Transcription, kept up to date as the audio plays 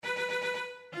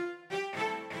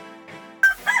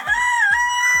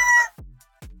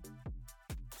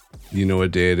You know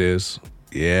what day it is?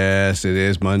 Yes, it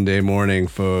is Monday morning,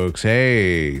 folks.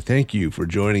 Hey, thank you for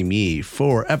joining me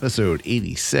for episode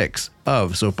 86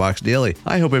 of Soapbox Daily.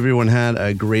 I hope everyone had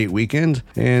a great weekend,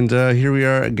 and here we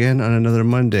are again on another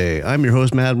Monday. I'm your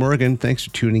host, Mad Morgan. Thanks for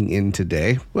tuning in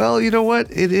today. Well, you know what?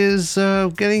 It is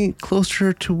getting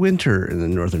closer to winter in the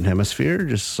Northern Hemisphere,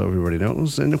 just so everybody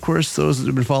knows. And of course, those that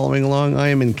have been following along, I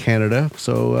am in Canada,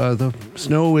 so the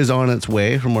snow is on its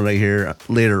way, from what I hear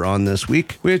later on this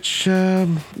week, which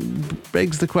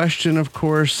begs the question, of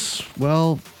course,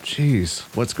 well, geez,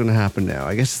 what's going to happen now?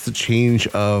 I guess it's the change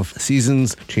of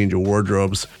seasons, change of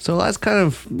wardrobes. So that's kind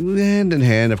of hand in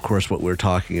hand, of course, what we're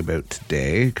talking about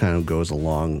today kind of goes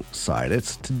alongside it.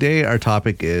 Today, our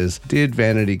topic is, did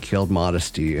vanity kill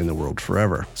modesty in the world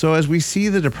forever? So as we see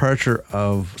the departure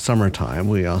of summertime,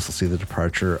 we also see the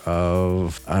departure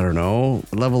of,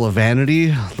 level of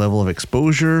vanity, level of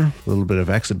exposure, a little bit of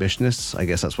exhibitionists. I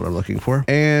guess that's what I'm looking for.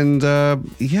 And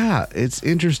it's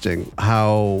interesting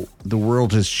how the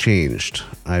world has changed.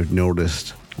 I've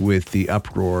noticed with the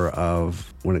uproar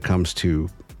of when it comes to,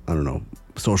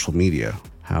 social media,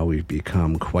 how we've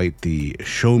become quite the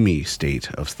show me state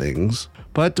of things.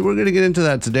 But we're going to get into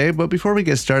that today. But before we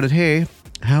get started, hey,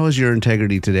 how is your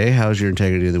integrity today? How's your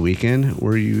integrity of the weekend?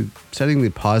 Were you setting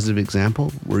the positive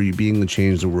example? Were you being the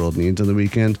change the world needs on the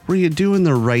weekend? Were you doing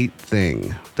the right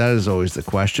thing? That is always the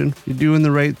question. You doing the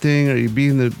right thing? Are you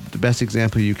being the best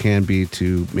example you can be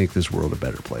to make this world a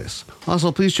better place?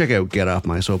 Also, please check out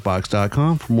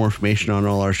getoffmysoapbox.com for more information on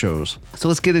all our shows. So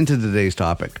let's get into today's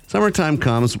topic. Summertime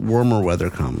comes, warmer weather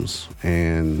comes,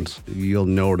 and you'll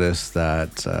notice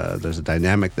that there's a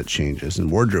dynamic that changes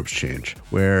and wardrobes change,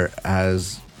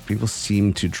 whereas people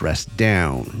seem to dress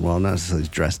down. Well, not necessarily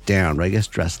dress down, but I guess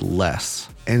dress less.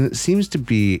 And it seems to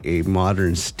be a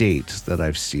modern state that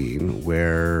I've seen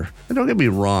where, and don't get me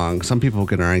wrong, some people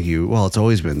can argue, well, it's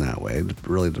always been that way. It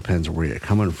really depends on where you're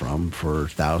coming from for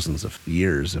thousands of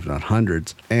years, if not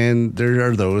hundreds. And there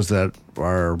are those that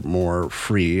are more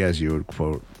free, as you would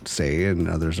quote say, and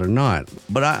others are not.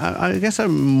 But I guess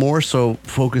I'm more so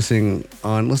focusing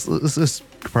on, let's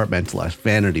compartmentalize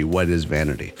vanity. What is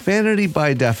vanity? Vanity,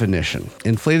 by definition,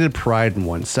 inflated pride in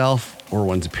oneself or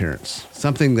one's appearance.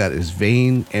 Something that is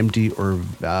vain, empty, or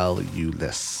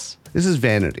valueless. This is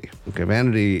vanity. Okay,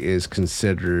 vanity is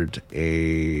considered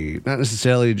not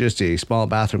necessarily just a small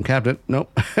bathroom cabinet.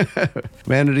 Nope.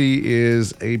 Vanity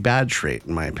is a bad trait,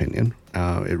 in my opinion.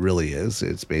 It really is.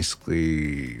 It's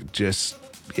basically just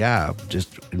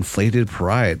inflated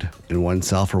pride in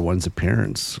oneself or one's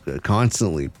appearance,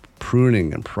 constantly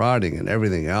pruning and prodding and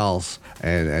everything else,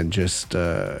 and just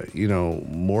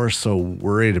more so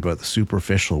worried about the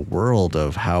superficial world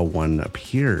of how one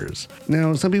appears.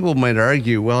 Now, some people might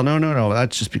argue, well, no,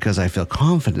 that's just because I feel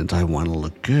confident. I want to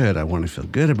look good. I want to feel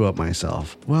good about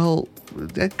myself. Well,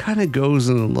 that kind of goes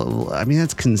in a little,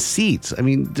 that's conceit. I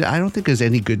don't think there's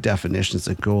any good definitions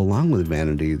that go along with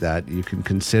vanity that you can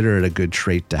consider it a good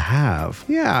trait to have.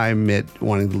 Yeah, I admit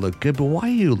wanting to look good, but why are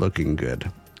you looking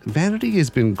good? Vanity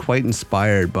has been quite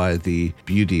inspired by the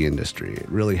beauty industry. It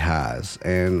really has.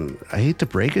 And I hate to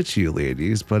break it to you,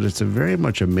 ladies, but it's very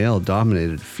much a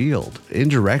male-dominated field.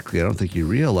 Indirectly, I don't think you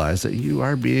realize that you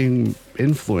are being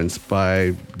influenced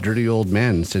by dirty old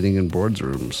men sitting in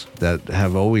boardrooms that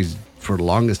have always, for the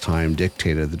longest time,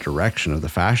 dictated the direction of the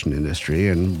fashion industry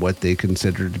and what they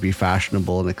consider to be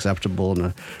fashionable and acceptable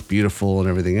and beautiful and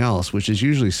everything else, which is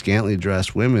usually scantily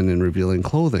dressed women in revealing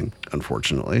clothing,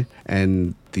 unfortunately.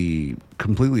 And the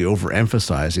completely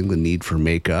overemphasizing the need for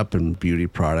makeup and beauty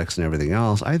products and everything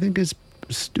else, I think is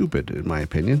stupid, in my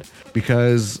opinion,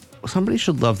 because somebody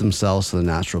should love themselves to the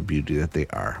natural beauty that they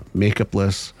are.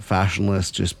 Makeupless,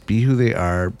 fashionless, just be who they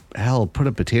are. Hell, put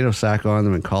a potato sack on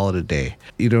them and call it a day.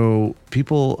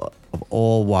 People of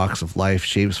all walks of life,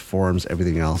 shapes, forms,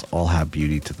 everything else, all have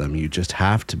beauty to them. You just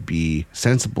have to be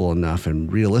sensible enough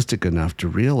and realistic enough to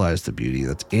realize the beauty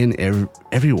that's in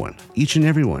everyone, each and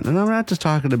everyone. And I'm not just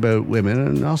talking about women,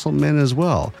 and also men as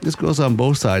well. This goes on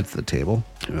both sides of the table.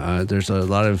 There's a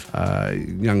lot of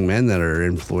young men that are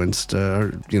influenced,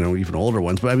 even older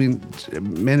ones. But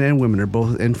men and women are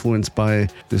both influenced by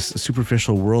this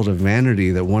superficial world of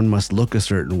vanity that one must look a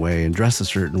certain way and dress a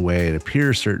certain way and appear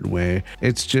a certain way.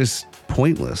 It's just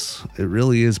pointless. It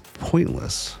really is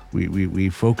pointless. We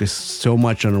focus so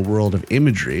much on a world of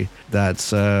imagery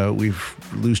that we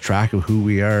lose track of who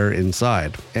we are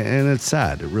inside. And it's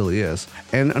sad. It really is.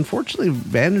 And unfortunately,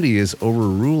 vanity is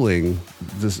overruling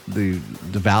the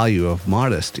value of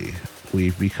modesty.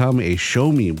 We've become a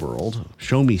show me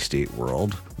state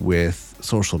world with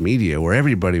social media where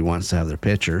everybody wants to have their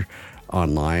picture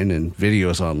online and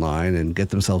videos online and get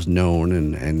themselves known.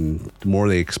 And the more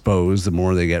they expose, the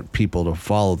more they get people to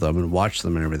follow them and watch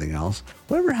them and everything else.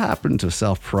 Whatever happened to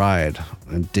self-pride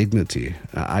and dignity?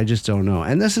 I just don't know.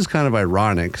 And this is kind of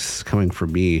ironic coming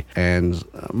from me. And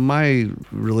my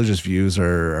religious views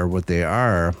are what they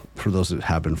are. For those that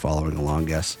have been following along,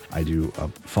 yes, I do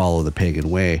follow the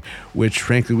pagan way, which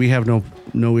frankly we have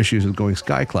no issues with going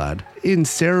skyclad. In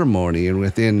ceremony and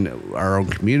within our own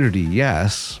community,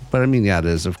 yes. But I mean, yeah, it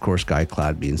is, of course,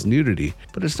 skyclad means nudity.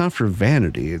 But it's not for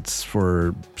vanity. It's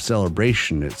for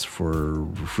celebration. It's for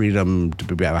freedom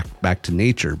to be back to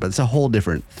nature. But it's a whole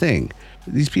different thing.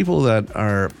 These people that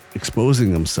are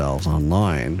exposing themselves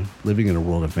online, living in a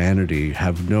world of vanity,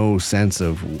 have no sense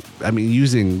of,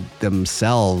 using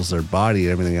themselves, their body,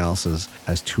 and everything else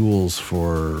as tools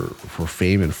for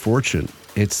fame and fortune.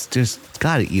 It's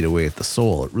got to eat away at the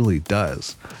soul. It really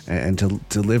does. And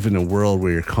to live in a world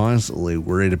where you're constantly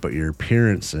worried about your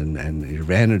appearance and your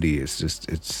vanity,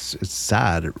 it's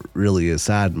sad. It really is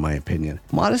sad in my opinion.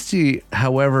 Modesty,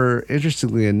 however,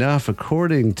 interestingly enough,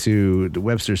 according to the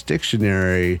Webster's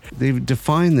Dictionary, they've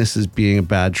defined this as being a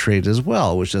bad trait as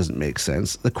well, which doesn't make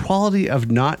sense. The quality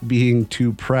of not being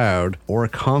too proud or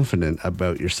confident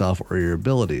about yourself or your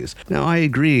abilities. Now, I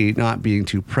agree not being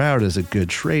too proud is a good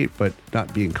trait, but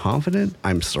not being confident?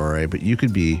 I'm sorry, but you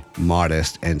could be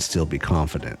modest and still be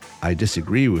confident. I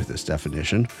disagree with this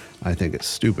definition. I think it's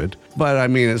stupid. But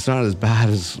it's not as bad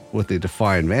as what they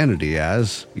define vanity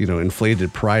as,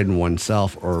 inflated pride in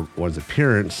oneself or one's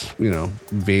appearance,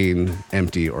 vain,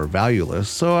 empty, or valueless.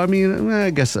 So,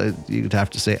 I guess you'd have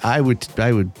to say I would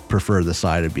prefer the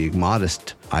side of being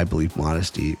modest. I believe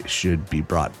modesty should be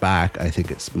brought back. I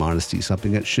think modesty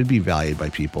something that should be valued by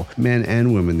people, men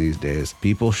and women these days.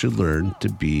 People should learn to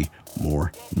be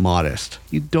more modest.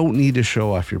 You don't need to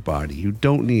show off your body. You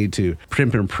don't need to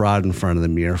primp and prod in front of the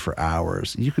mirror for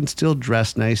hours. You can still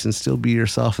dress nice and still be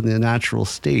yourself in the natural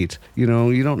state. You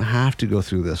don't have to go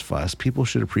through this fuss. People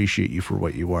should appreciate you for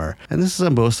what you are. And this is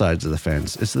on both sides of the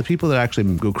fence. It's the people that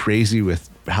actually go crazy with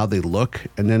how they look.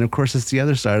 And then, of course, it's the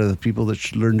other side of the people that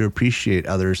should learn to appreciate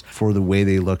others for the way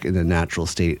they look in a natural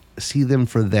state. See them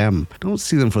for them. Don't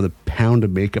see them for the pound of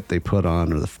makeup they put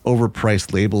on or the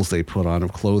overpriced labels they put on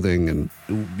of clothing and,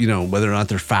 whether or not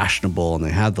they're fashionable and they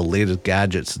have the latest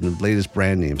gadgets and the latest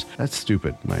brand names. That's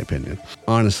stupid, in my opinion.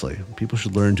 Honestly, people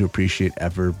should learn to appreciate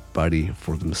everybody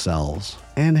for themselves.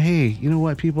 And hey, you know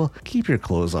what, people? Keep your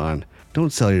clothes on.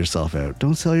 Don't sell yourself out.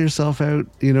 Don't sell yourself out,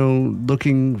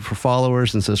 looking for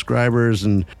followers and subscribers.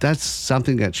 And that's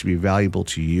something that should be valuable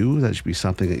to you. That should be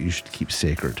something that you should keep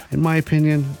sacred. In my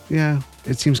opinion, yeah,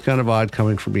 it seems kind of odd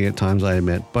coming from me at times, I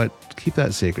admit, but keep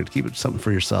that sacred. Keep it something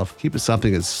for yourself. Keep it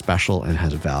something that's special and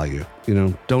has value.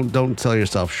 Don't sell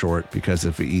yourself short because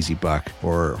of an easy buck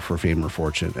or for fame or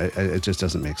fortune. It just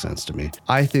doesn't make sense to me.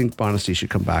 I think modesty should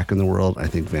come back in the world. I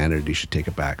think vanity should take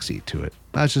a backseat to it.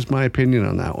 That's just my opinion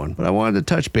on that one. But I wanted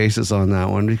to touch bases on that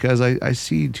one because I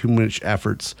see too much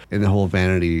efforts in the whole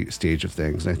vanity stage of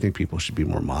things. And I think people should be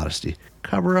more modesty.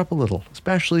 Cover up a little,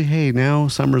 especially, hey, now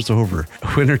summer's over.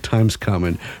 Winter time's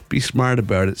coming. Be smart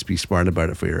about it. Be smart about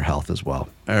it for your health as well.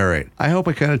 All right. I hope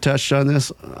I kind of touched on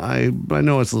this. I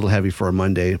know it's a little heavy for a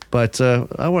Monday, but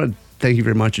I want to thank you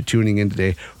very much for tuning in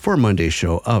today for Monday's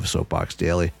show of Soapbox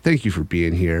Daily. Thank you for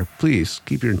being here. Please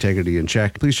keep your integrity in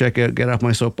check. Please check out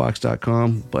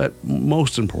getoffmysoapbox.com. But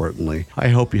most importantly, I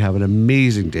hope you have an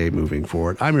amazing day moving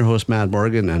forward. I'm your host, Matt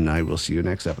Morgan, and I will see you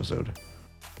next episode.